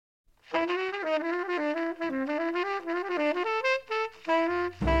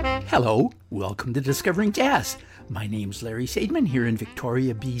Hello, welcome to Discovering Jazz. My name's Larry Sadman here in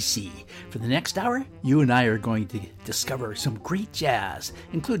Victoria, BC. For the next hour, you and I are going to discover some great jazz,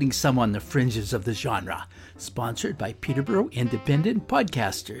 including some on the fringes of the genre. Sponsored by Peterborough Independent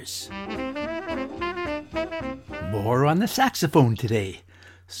Podcasters. More on the saxophone today.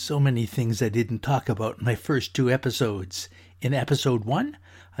 So many things I didn't talk about in my first two episodes. In episode 1,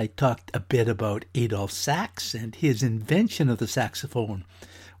 I talked a bit about Adolphe Sax and his invention of the saxophone,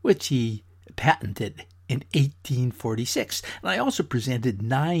 which he patented in 1846. And I also presented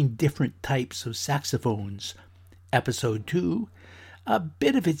 9 different types of saxophones. Episode 2, a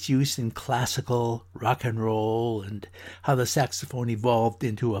bit of its use in classical, rock and roll, and how the saxophone evolved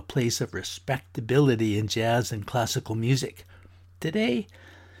into a place of respectability in jazz and classical music. Today,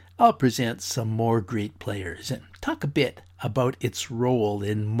 I'll present some more great players and talk a bit about its role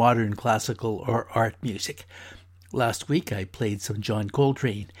in modern classical or art music. Last week I played some John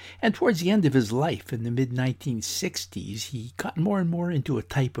Coltrane, and towards the end of his life in the mid-1960s, he got more and more into a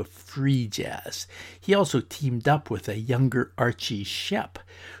type of free jazz. He also teamed up with a younger Archie Shepp,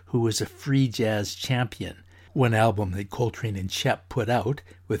 who was a free jazz champion. One album that Coltrane and Shepp put out,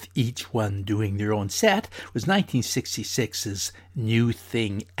 with each one doing their own set, was 1966's New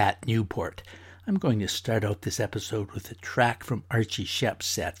Thing at Newport. I'm going to start out this episode with a track from Archie Shepp's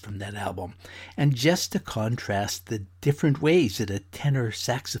set from that album. And just to contrast the different ways that a tenor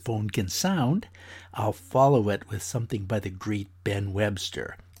saxophone can sound, I'll follow it with something by the great Ben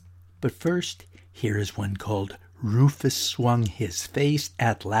Webster. But first, here is one called Rufus Swung His Face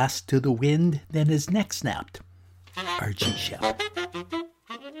at Last to the Wind, then his neck snapped. Archie Shepp.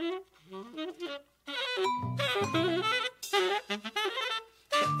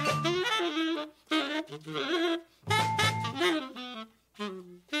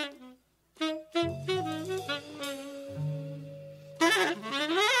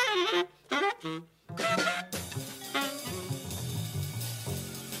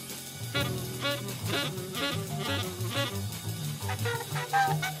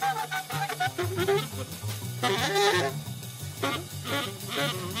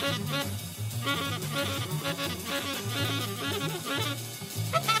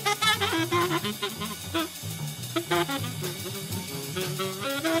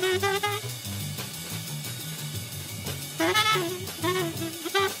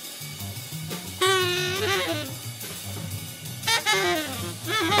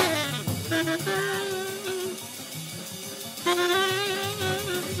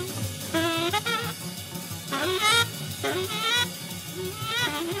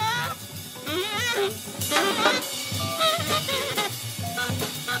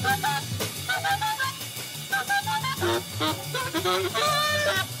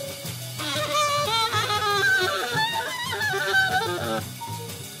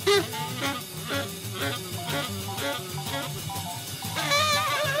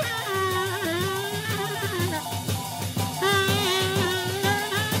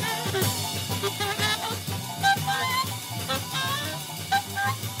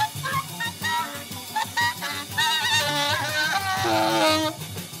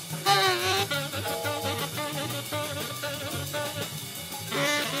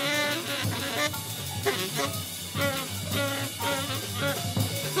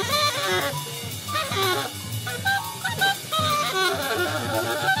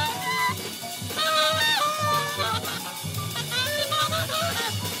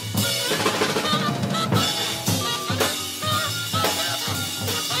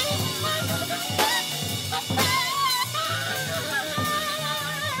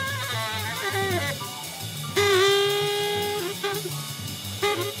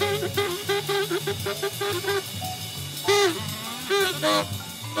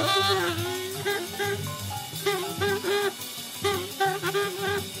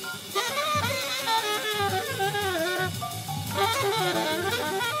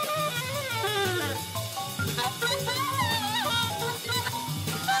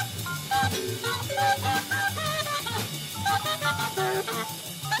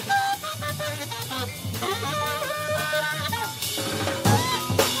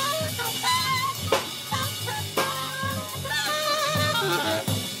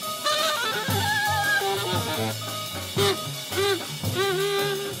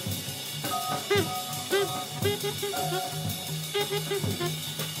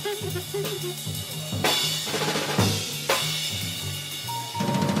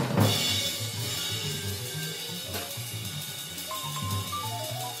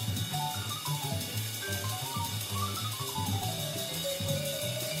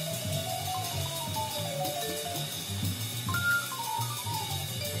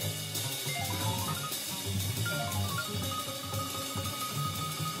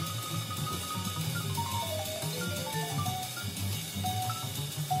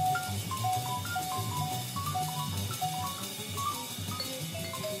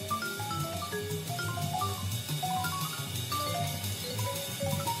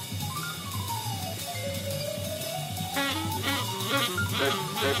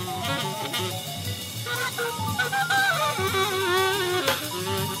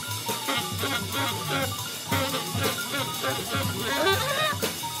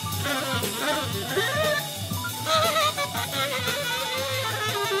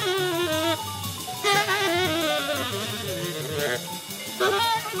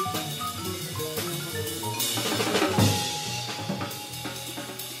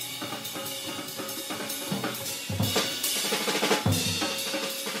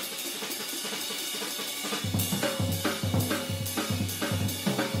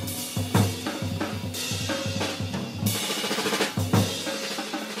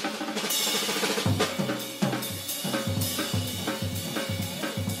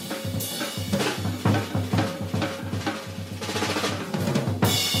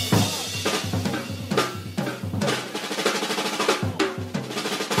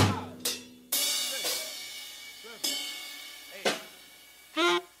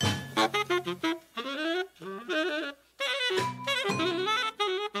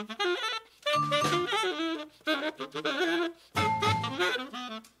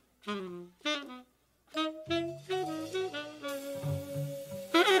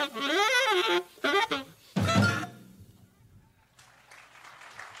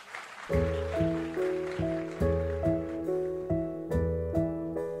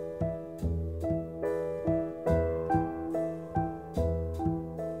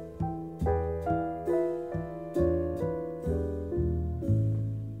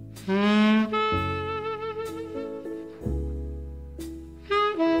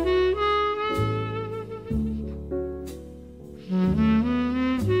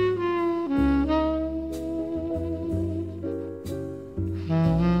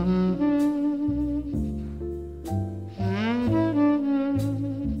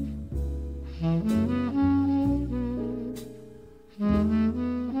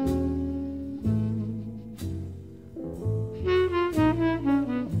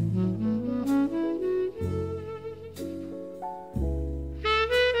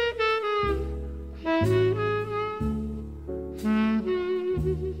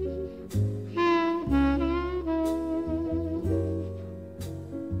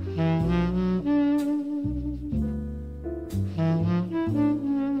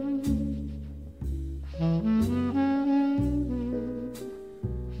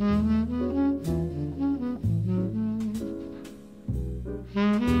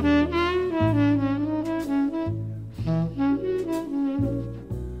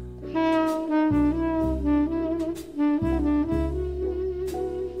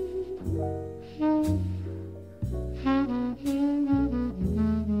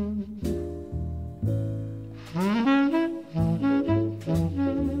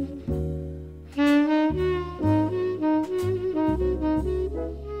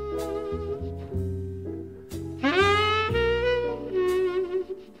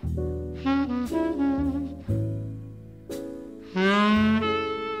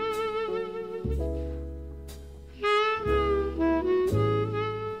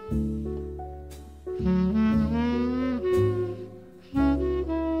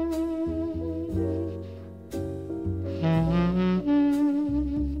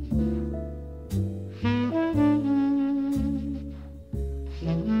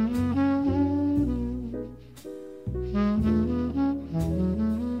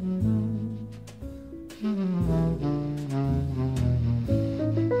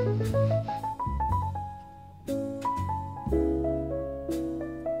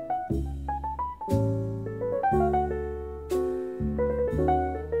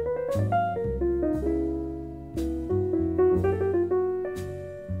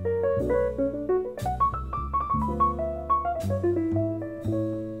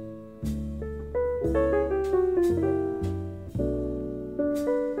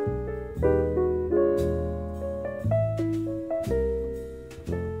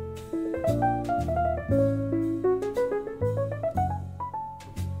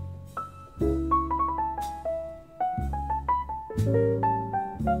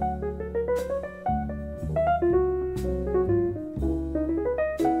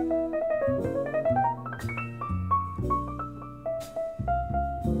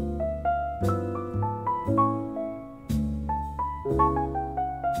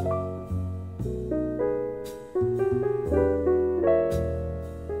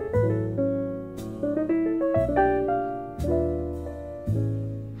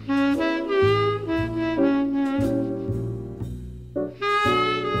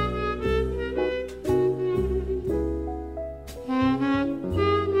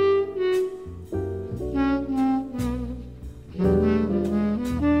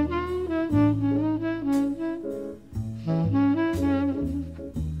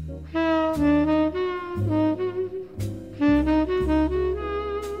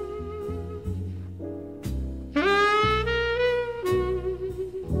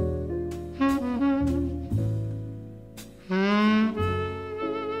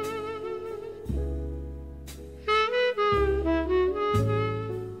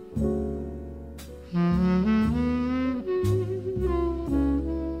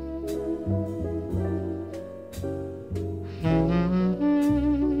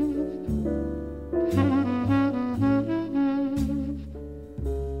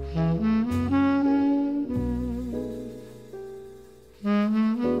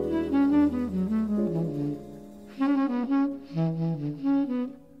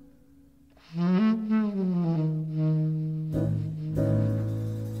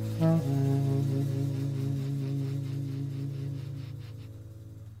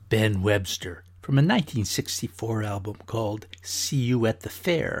 Ben Webster from a 1964 album called See You at the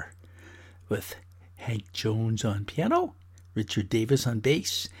Fair, with Hank Jones on piano, Richard Davis on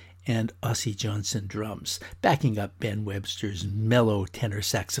bass, and Ossie Johnson drums, backing up Ben Webster's mellow tenor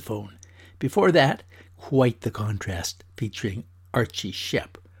saxophone. Before that, quite the contrast, featuring Archie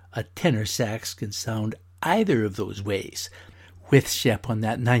Shepp. A tenor sax can sound either of those ways. With Shepp on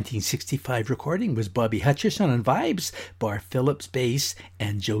that 1965 recording was Bobby Hutcherson on vibes, Bar Phillips bass,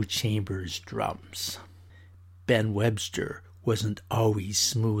 and Joe Chambers drums. Ben Webster wasn't always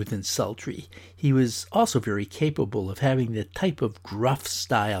smooth and sultry. He was also very capable of having the type of gruff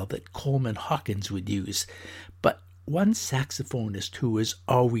style that Coleman Hawkins would use. But one saxophonist who was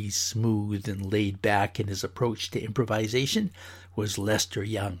always smooth and laid back in his approach to improvisation was Lester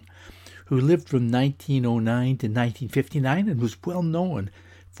Young, who lived from 1909 to 1959 and was well known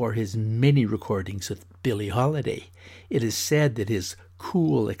for his many recordings with Billie Holiday. It is said that his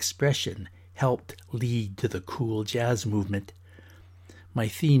cool expression helped lead to the cool jazz movement. My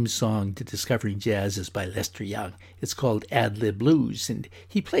theme song to Discovering Jazz is by Lester Young. It's called Ad Lib Blues, and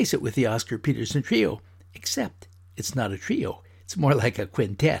he plays it with the Oscar Peterson Trio, except it's not a trio. It's more like a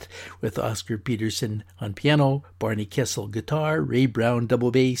quintet, with Oscar Peterson on piano, Barney Kessel guitar, Ray Brown double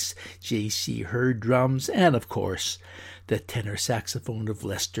bass, J.C. Hurd drums, and, of course, the tenor saxophone of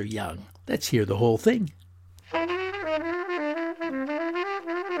Lester Young. Let's hear the whole thing.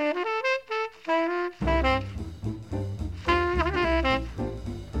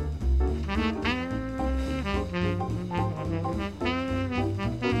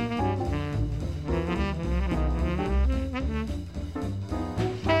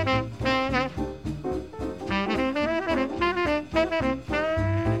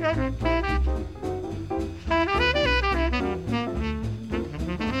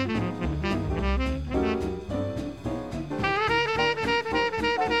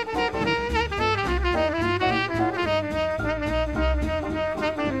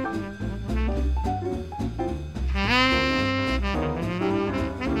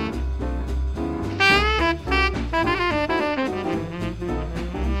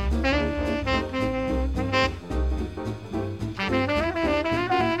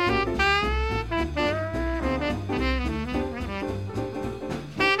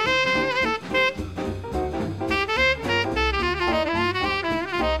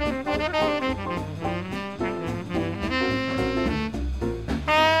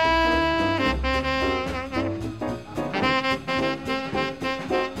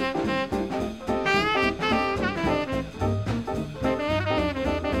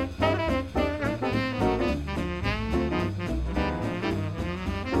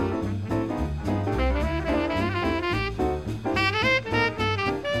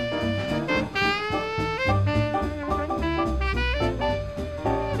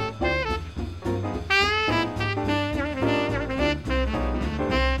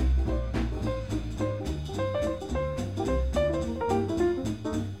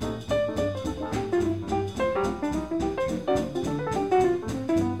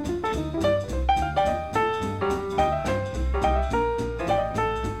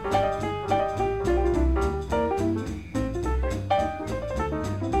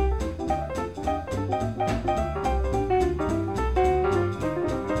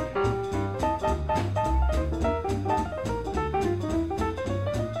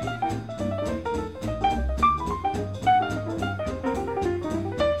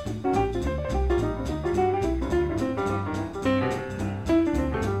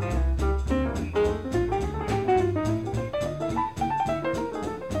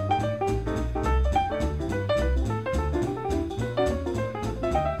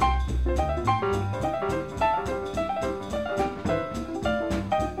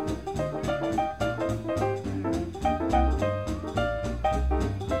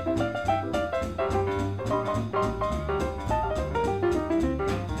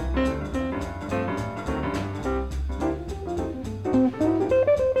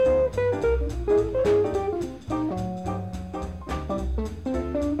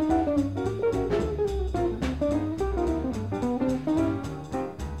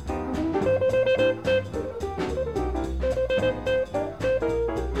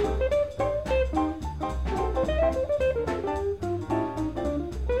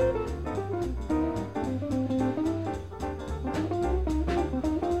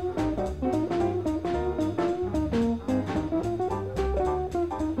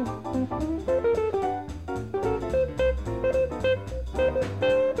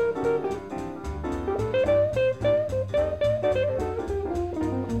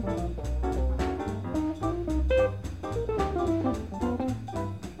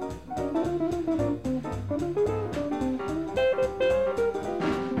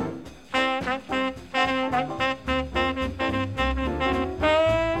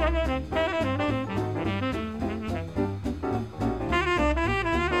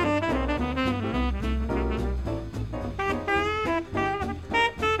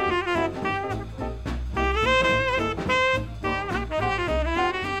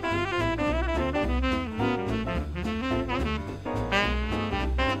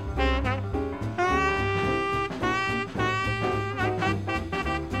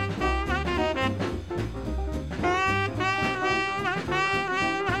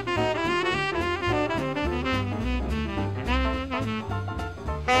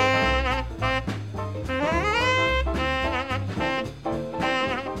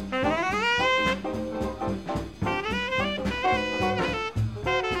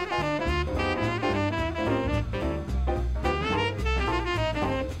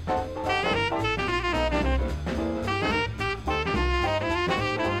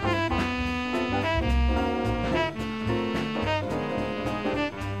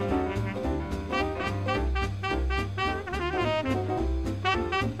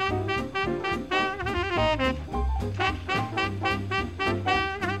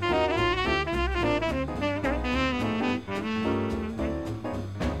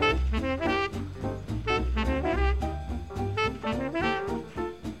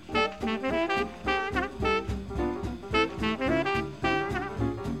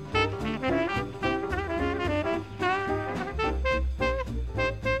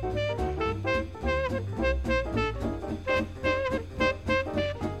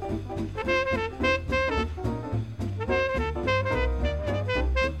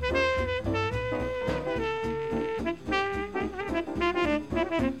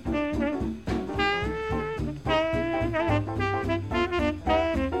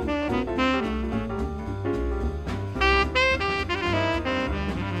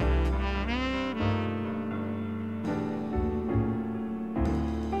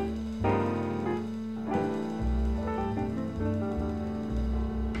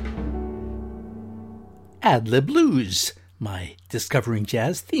 Ad-Lib Blues, my Discovering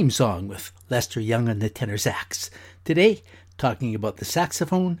Jazz theme song with Lester Young on the tenor sax. Today, talking about the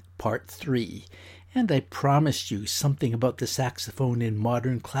saxophone, part 3. And I promised you something about the saxophone in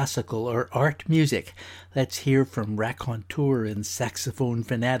modern classical or art music. Let's hear from raconteur and saxophone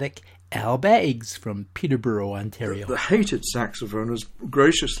fanatic Al Baggs from Peterborough, Ontario. The hated saxophone has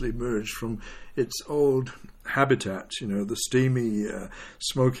graciously emerged from its old habitat, the steamy,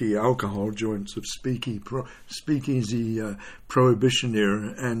 smoky alcohol joints of speakeasy prohibition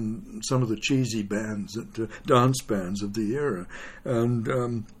era and some of the cheesy bands, dance bands of the era. And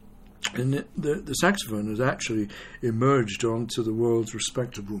the saxophone has actually emerged onto the world's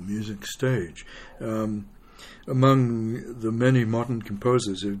respectable music stage. Among the many modern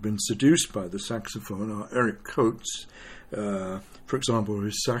composers who have been seduced by the saxophone are Eric Coates, for example,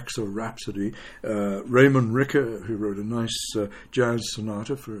 his Saxo Rhapsody, Raymond Ricker, who wrote a nice jazz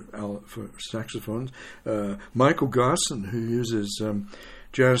sonata for saxophones, Michael Garson, who uses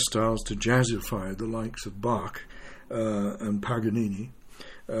jazz styles to jazzify the likes of Bach and Paganini,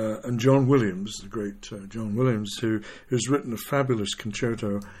 and John Williams, the great John Williams, who's written a fabulous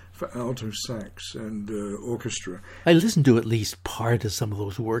concerto for alto sax and orchestra. I listened to at least part of some of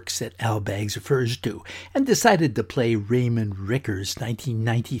those works that Al Baggs refers to and decided to play Raymond Ricker's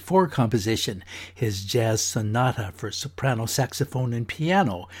 1994 composition, his jazz sonata for soprano saxophone and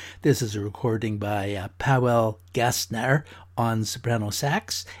piano. This is a recording by Paweł Gastner on soprano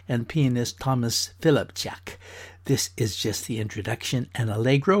sax and pianist Thomas Filipczak. This is just the introduction, an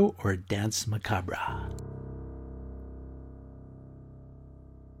allegro or dance macabre.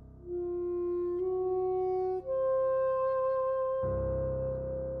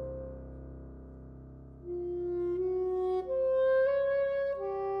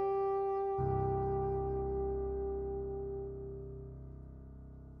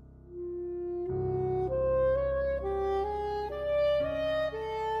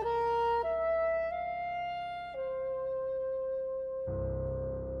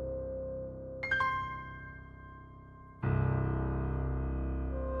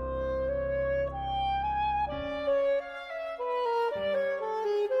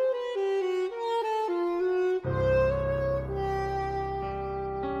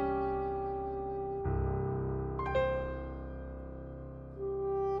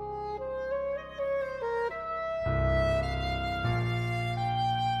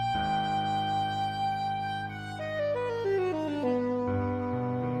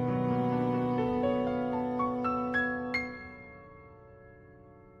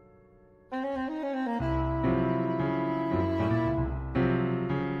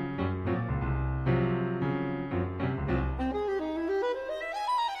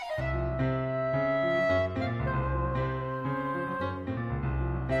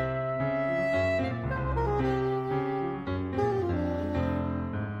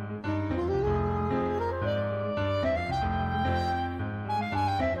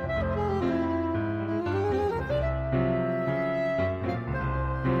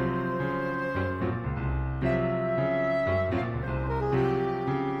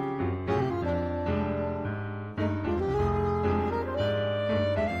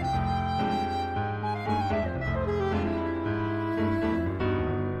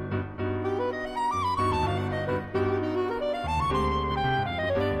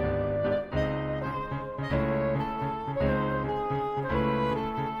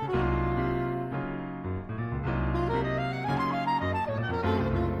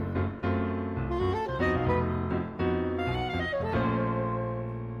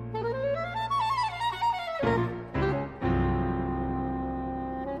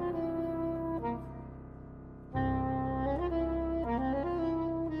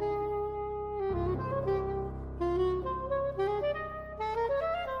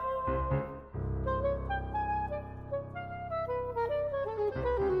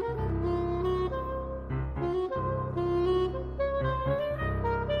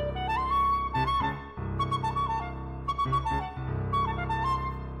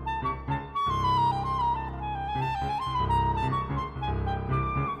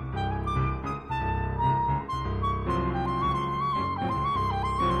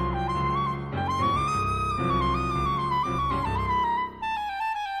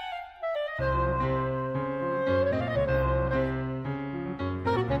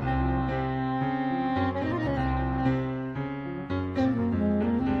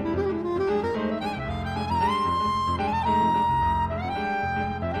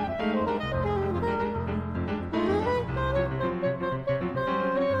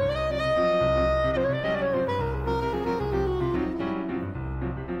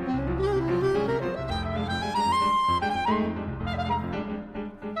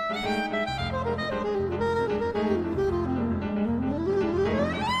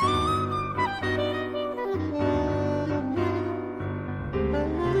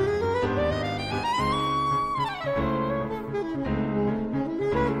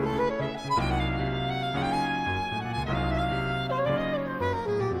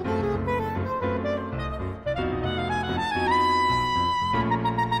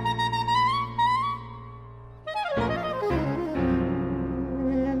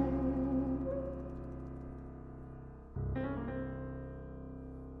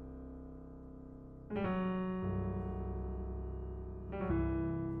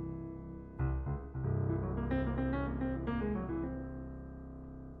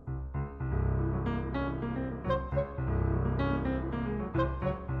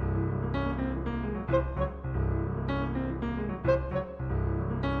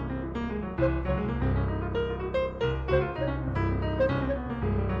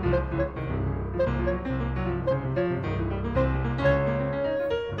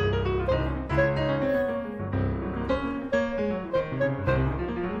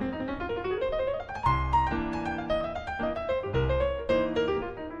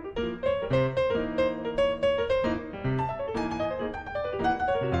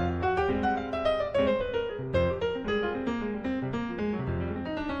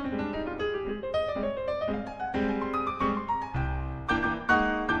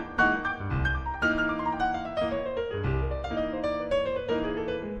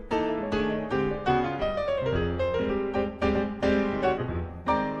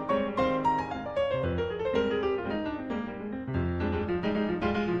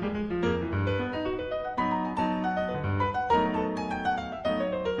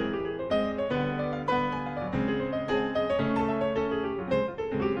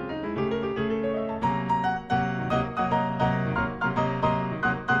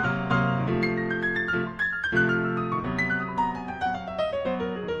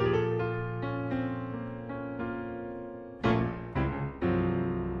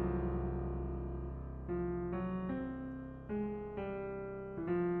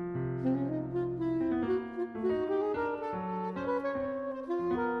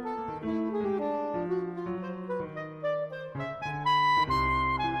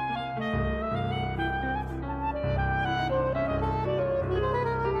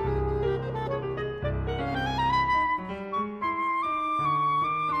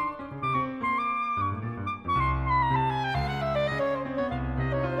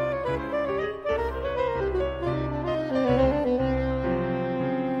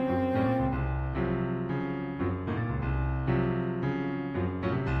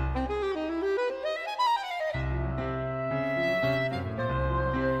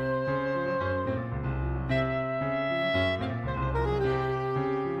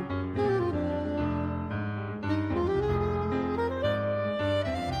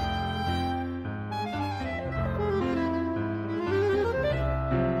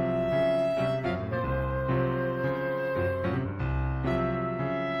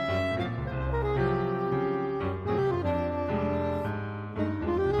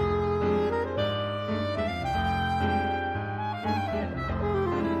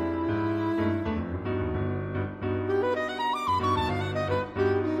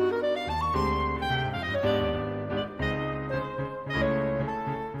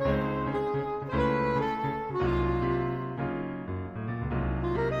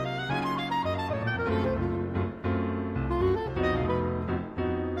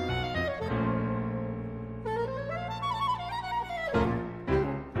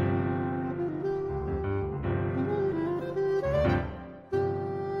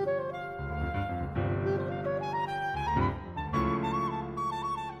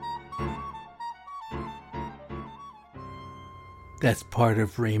 That's part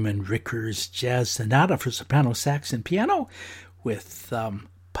of Raymond Ricker's Jazz Sonata for soprano sax and piano with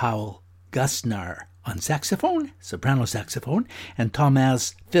Paul Gusnar on saxophone, soprano saxophone, and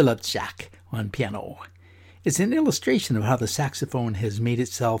Tomasz Filipczak on piano. It's an illustration of how the saxophone has made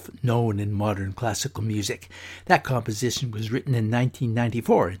itself known in modern classical music. That composition was written in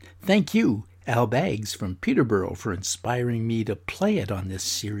 1994. Thank you, Al Baggs from Peterborough, for inspiring me to play it on this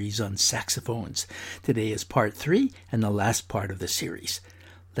series on saxophones. Today is part 3 and the last part of the series.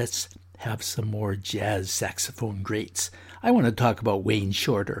 Let's have some more jazz saxophone greats. I want to talk about Wayne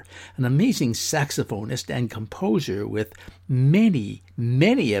Shorter, an amazing saxophonist and composer with many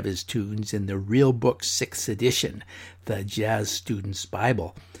of his tunes in the Real Book 6th edition, the Jazz Student's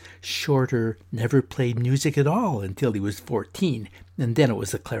Bible. Shorter never played music at all until he was 14, and then it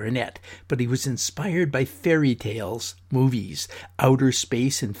was the clarinet, but he was inspired by fairy tales, movies, outer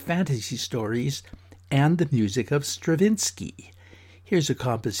space and fantasy stories, and the music of Stravinsky. Here's a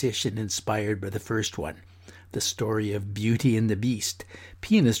composition inspired by the first one, the story of Beauty and the Beast.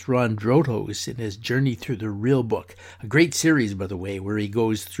 Pianist Ron Drotos, in his Journey Through the Real Book, a great series, by the way, where he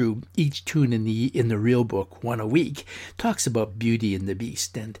goes through each tune in the Real Book, one a week, talks about Beauty and the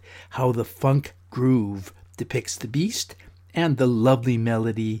Beast and how the funk groove depicts the beast and the lovely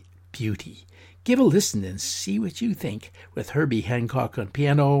melody Beauty. Give a listen and see what you think, with Herbie Hancock on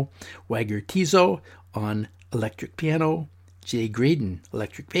piano, Wagner Tiso on electric piano, Jay Graydon,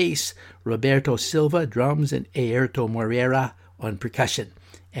 electric bass, Roberto Silva, drums, and Aerto Moreira on percussion,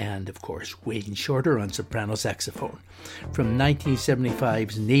 and, of course, Wayne Shorter on soprano saxophone. From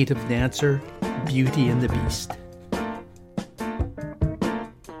 1975's Native Dancer, Beauty and the Beast.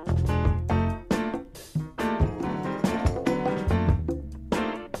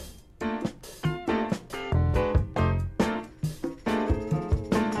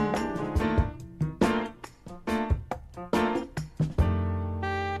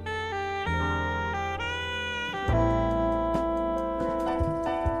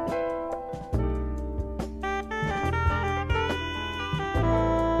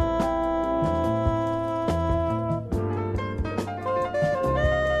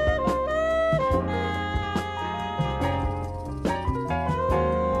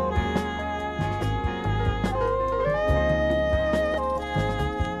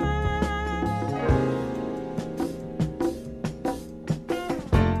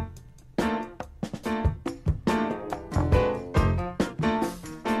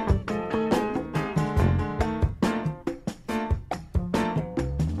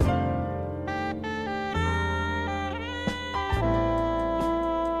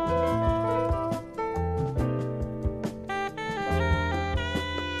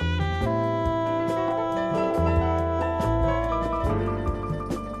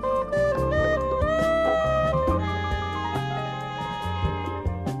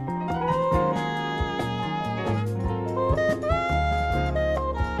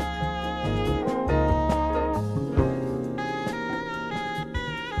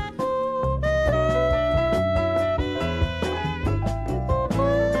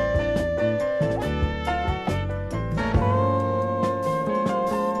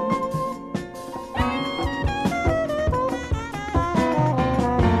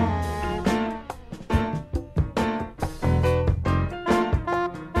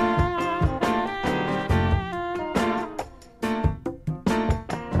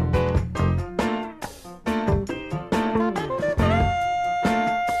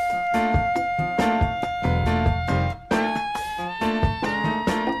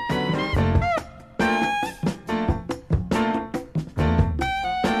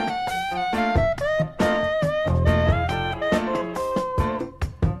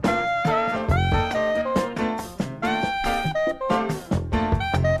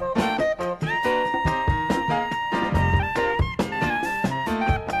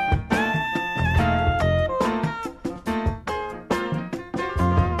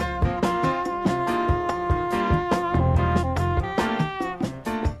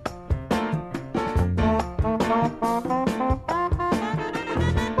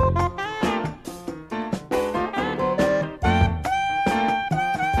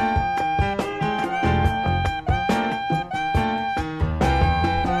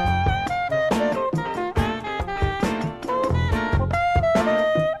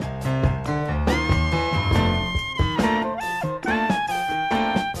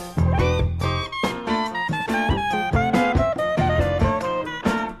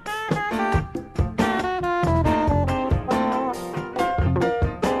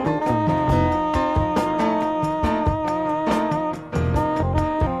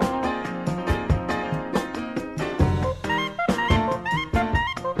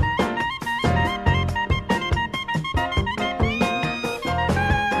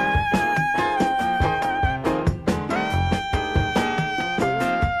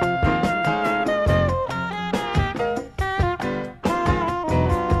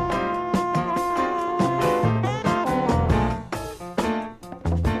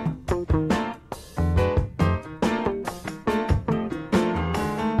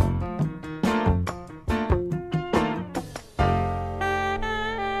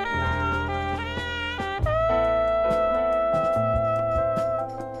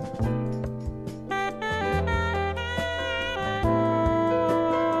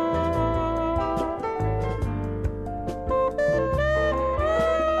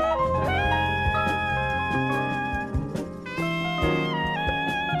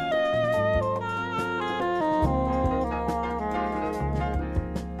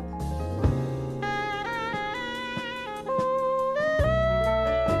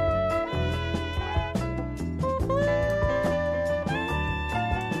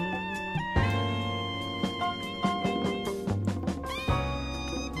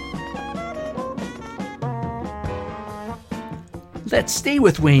 Let's stay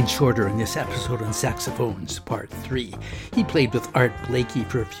with Wayne Shorter in this episode on saxophones, part 3. He played with Art Blakey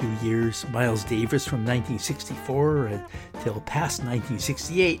for a few years, Miles Davis from 1964 until past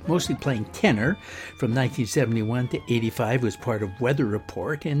 1968, mostly playing tenor. From 1971 to 85 was part of Weather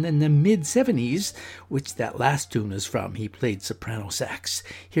Report, and in the mid-70s, which that last tune is from, he played soprano sax.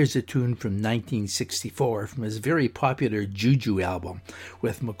 Here's a tune from 1964 from his very popular Juju album,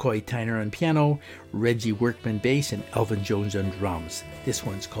 with McCoy Tyner on piano, Reggie Workman bass, and Elvin Jones on drums. This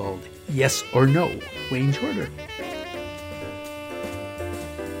one's called Yes or No, Wayne Shorter.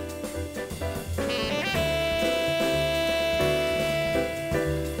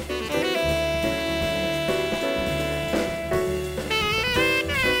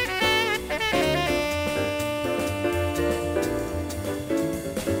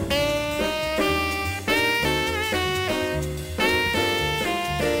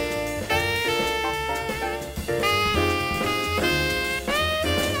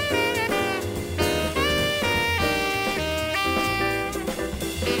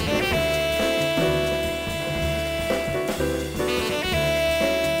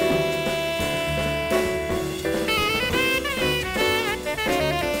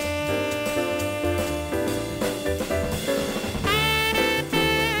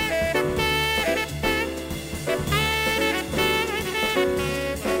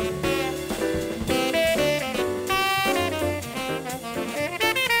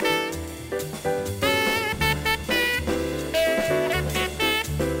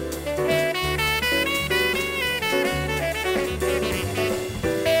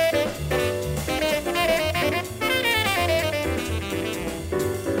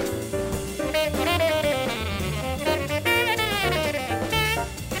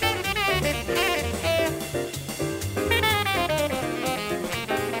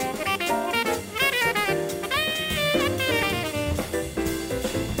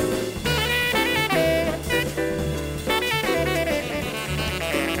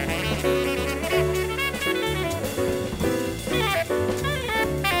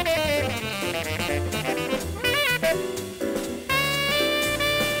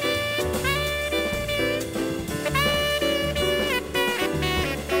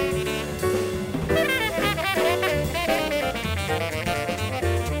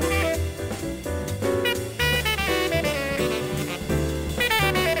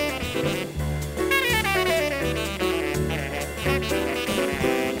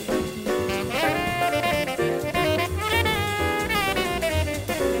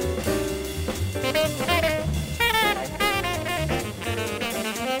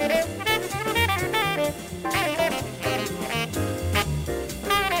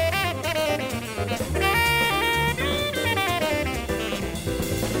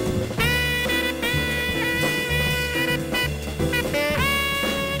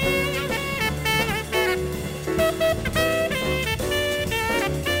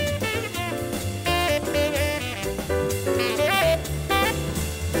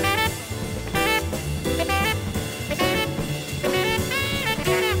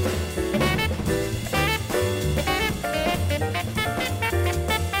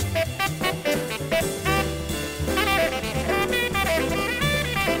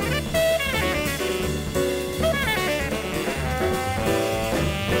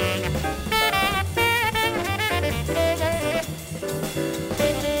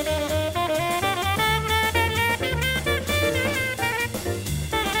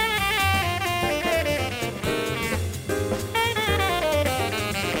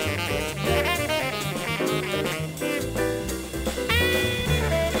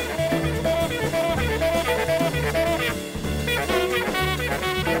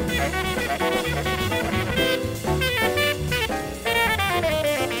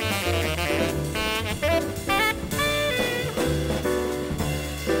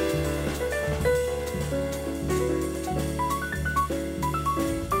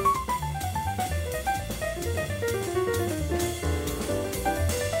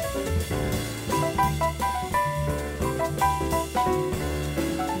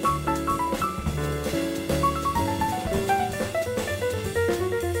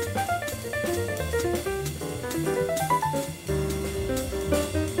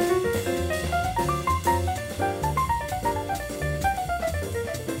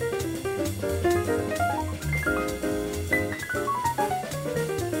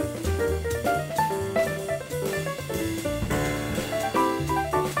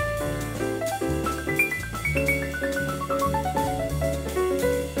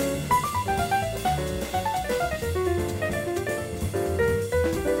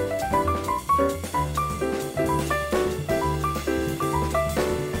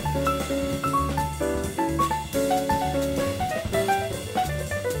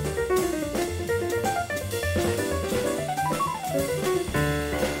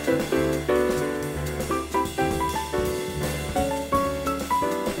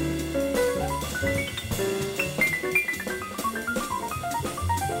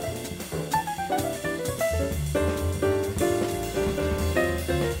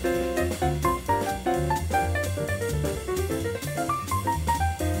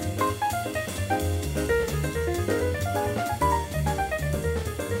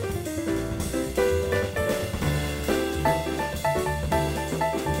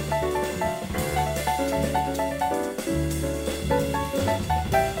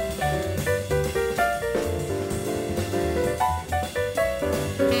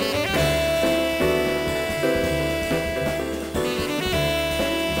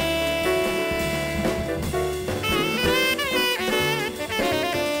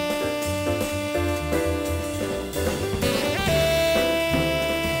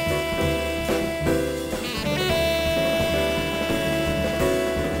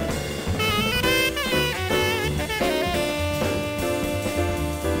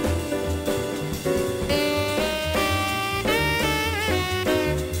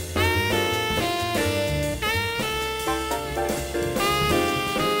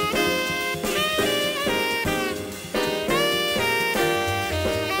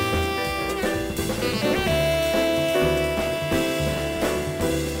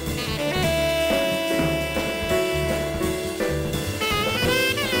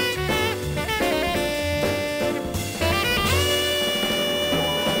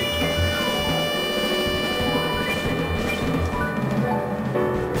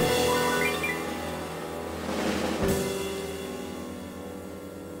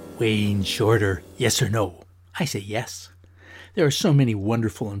 Wayne Shorter, yes or no? I say yes. There are so many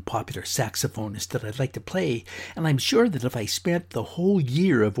wonderful and popular saxophonists that I'd like to play, and I'm sure that if I spent the whole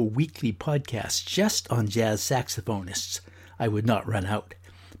year of a weekly podcast just on jazz saxophonists, I would not run out.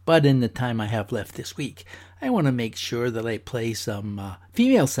 But in the time I have left this week, I want to make sure that I play some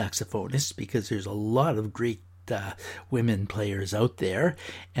female saxophonists, because there's a lot of great women players out there.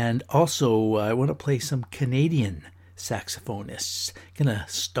 And also, I want to play some Canadian saxophonists. Gonna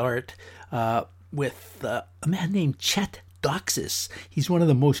start with a man named Chet Doxis. He's one of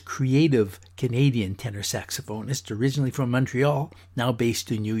the most creative Canadian tenor saxophonists, originally from Montreal, now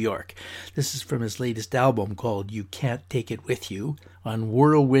based in New York. This is from his latest album called You Can't Take It With You on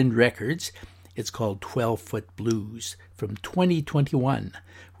Whirlwind Records. It's called 12-Foot Blues from 2021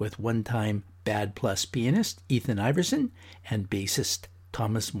 with one-time Bad Plus pianist Ethan Iverson and bassist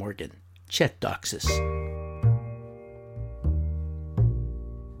Thomas Morgan. Chet Doxis.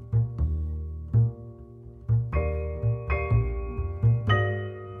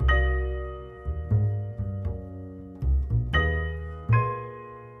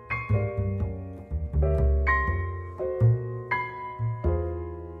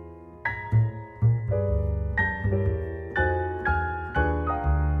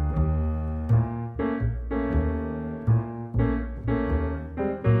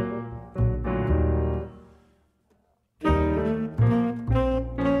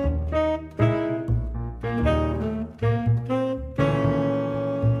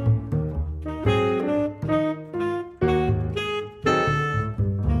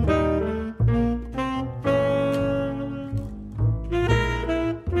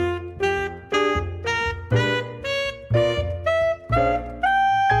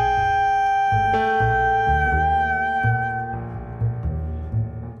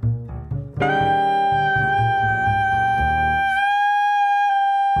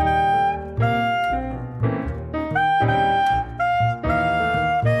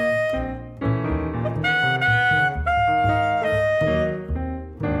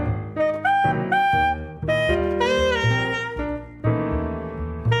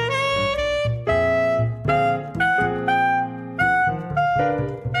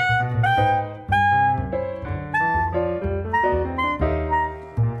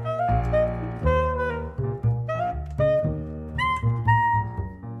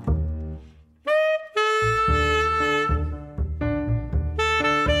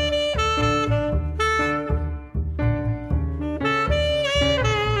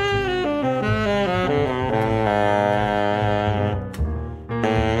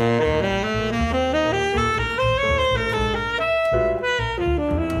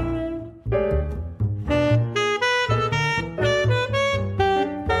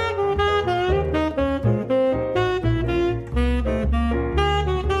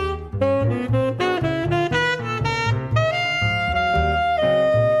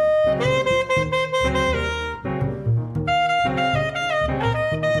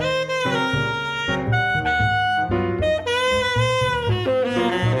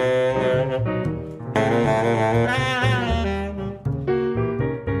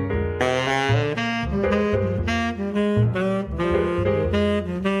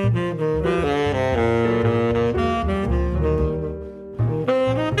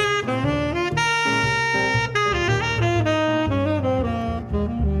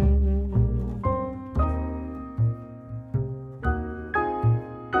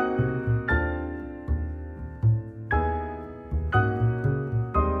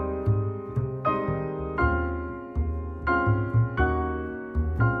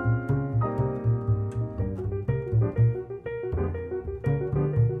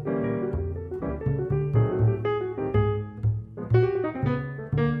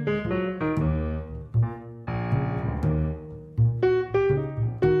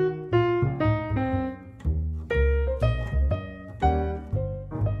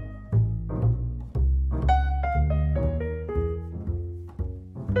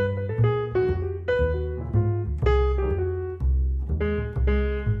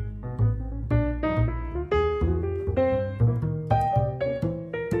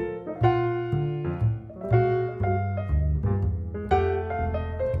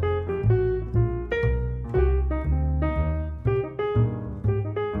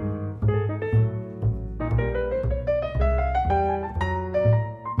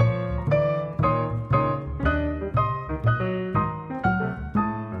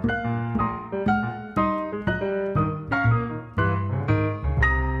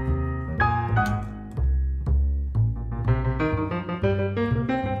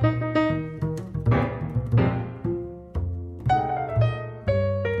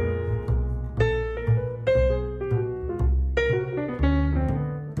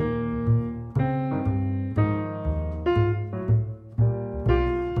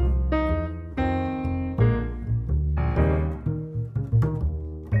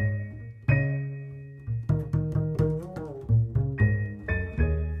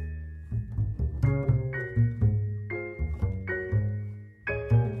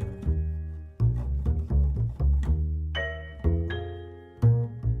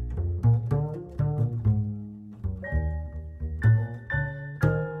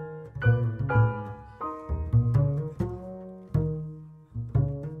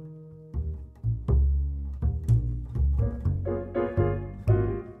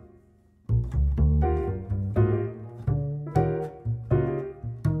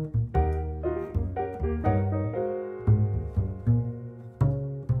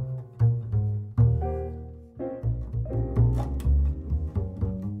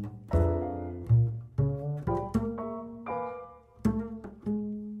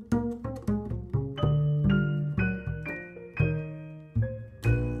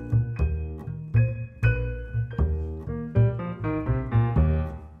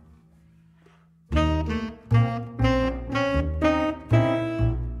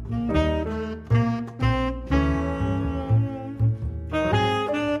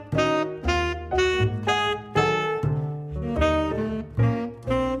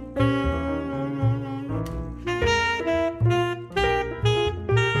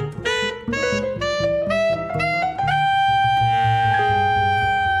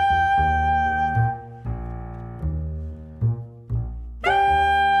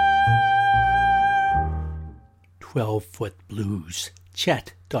 12-Foot Blues,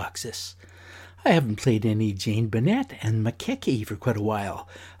 Chet Doxis. I haven't played any Jane Bennett and Makeke for quite a while,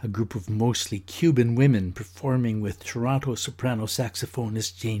 a group of mostly Cuban women performing with Toronto soprano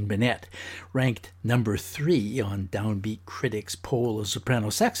saxophonist Jane Bennett, ranked number 3 on Downbeat Critics' poll of soprano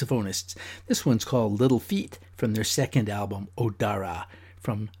saxophonists. This one's called Little Feat from their second album, Odara,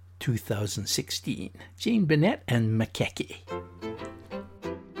 from 2016. Jane Bennett and Makeke.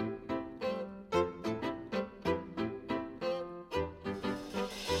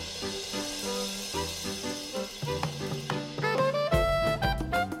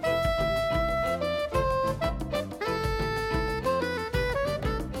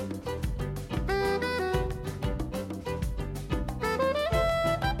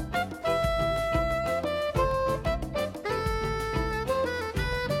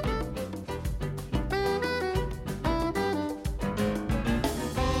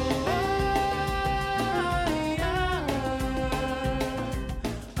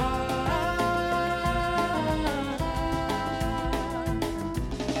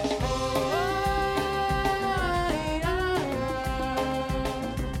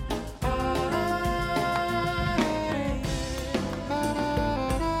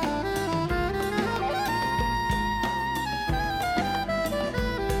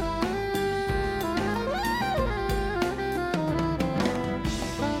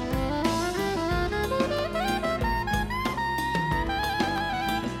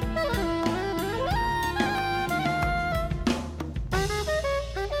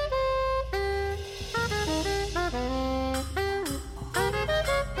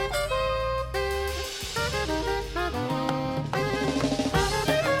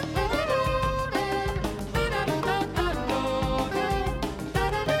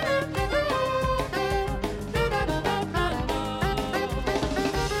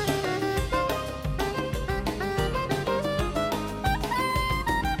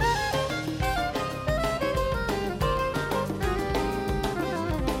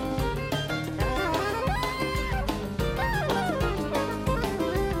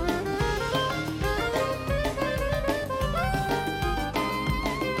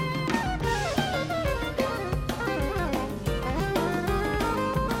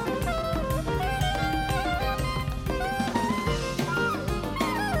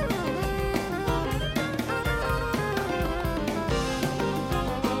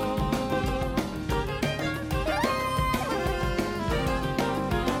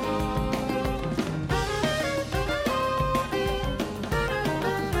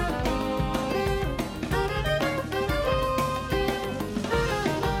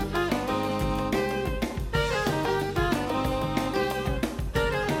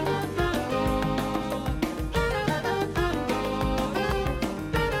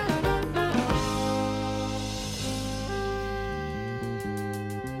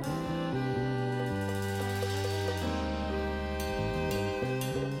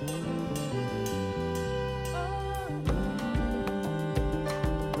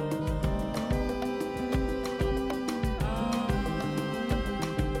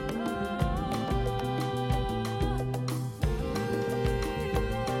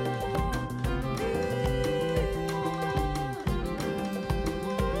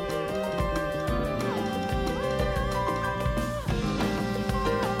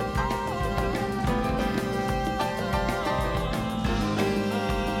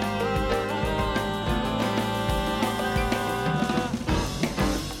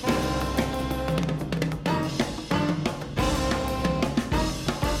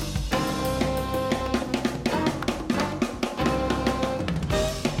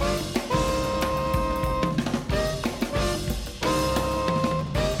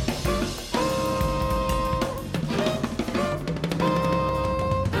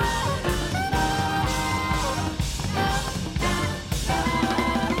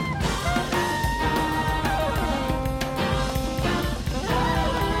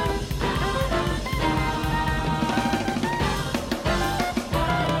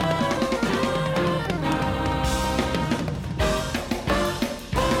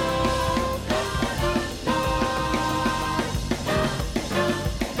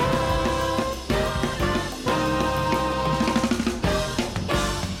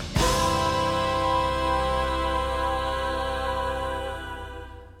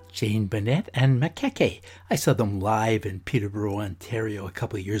 Jane Bennett and Makeke. I saw them live in Peterborough, Ontario a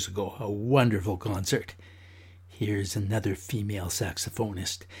couple of years ago. A wonderful concert. Here's another female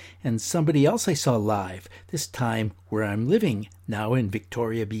saxophonist, and somebody else I saw live, this time where I'm living, now in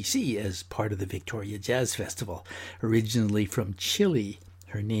Victoria, BC, as part of the Victoria Jazz Festival. Originally from Chile,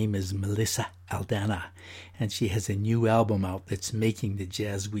 Her name is Melissa Aldana, and she has a new album out that's making the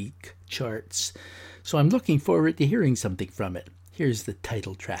Jazz Week charts. So I'm looking forward to hearing something from it. Here's the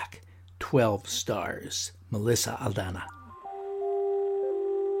title track, 12 Stars, Melissa Aldana.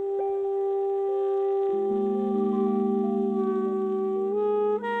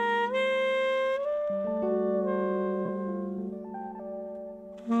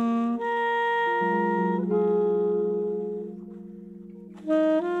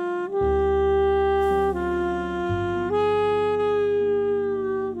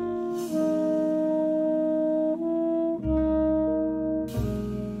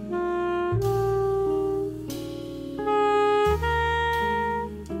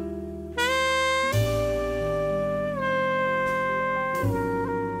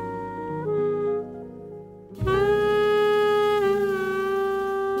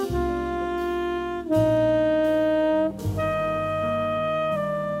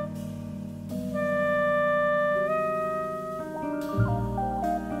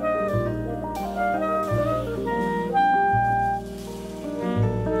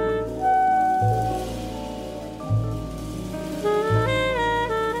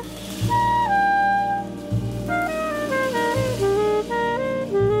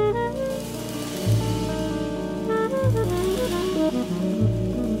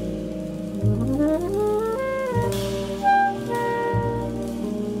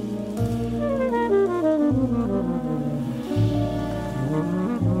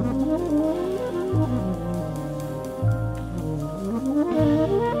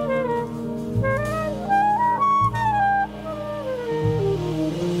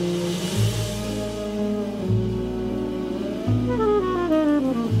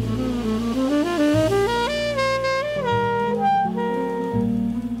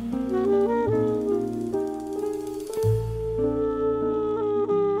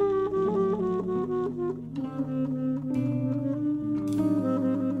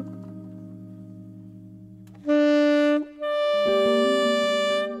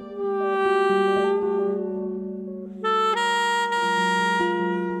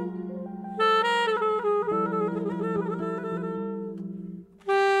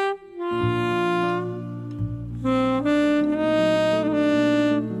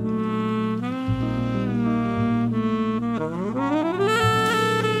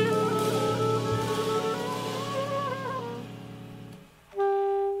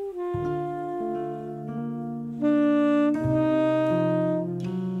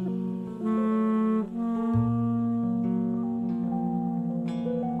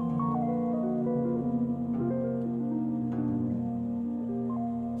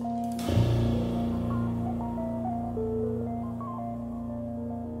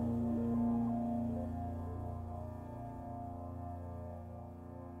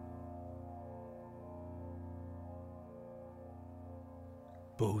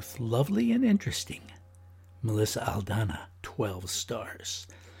 Both lovely and interesting. Melissa Aldana, 12 stars.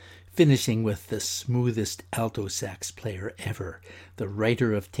 Finishing with the smoothest alto sax player ever, the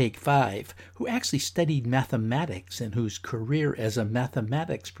writer of Take 5, who actually studied mathematics and whose career as a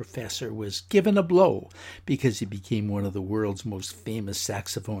mathematics professor was given a blow because he became one of the world's most famous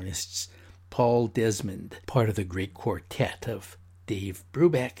saxophonists, Paul Desmond, part of the great quartet of Dave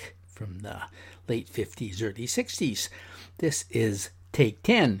Brubeck from the late 50s, early 60s. This is Take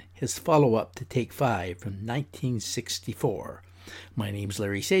 10, his follow-up to Take 5 from 1964. My name's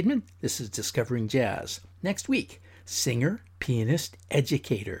Larry Sadman. This is Discovering Jazz. Next week, singer, pianist,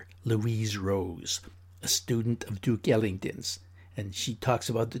 educator Louise Rose, a student of Duke Ellington's. And she talks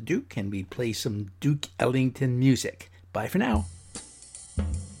about the Duke, and we play some Duke Ellington music. Bye for now.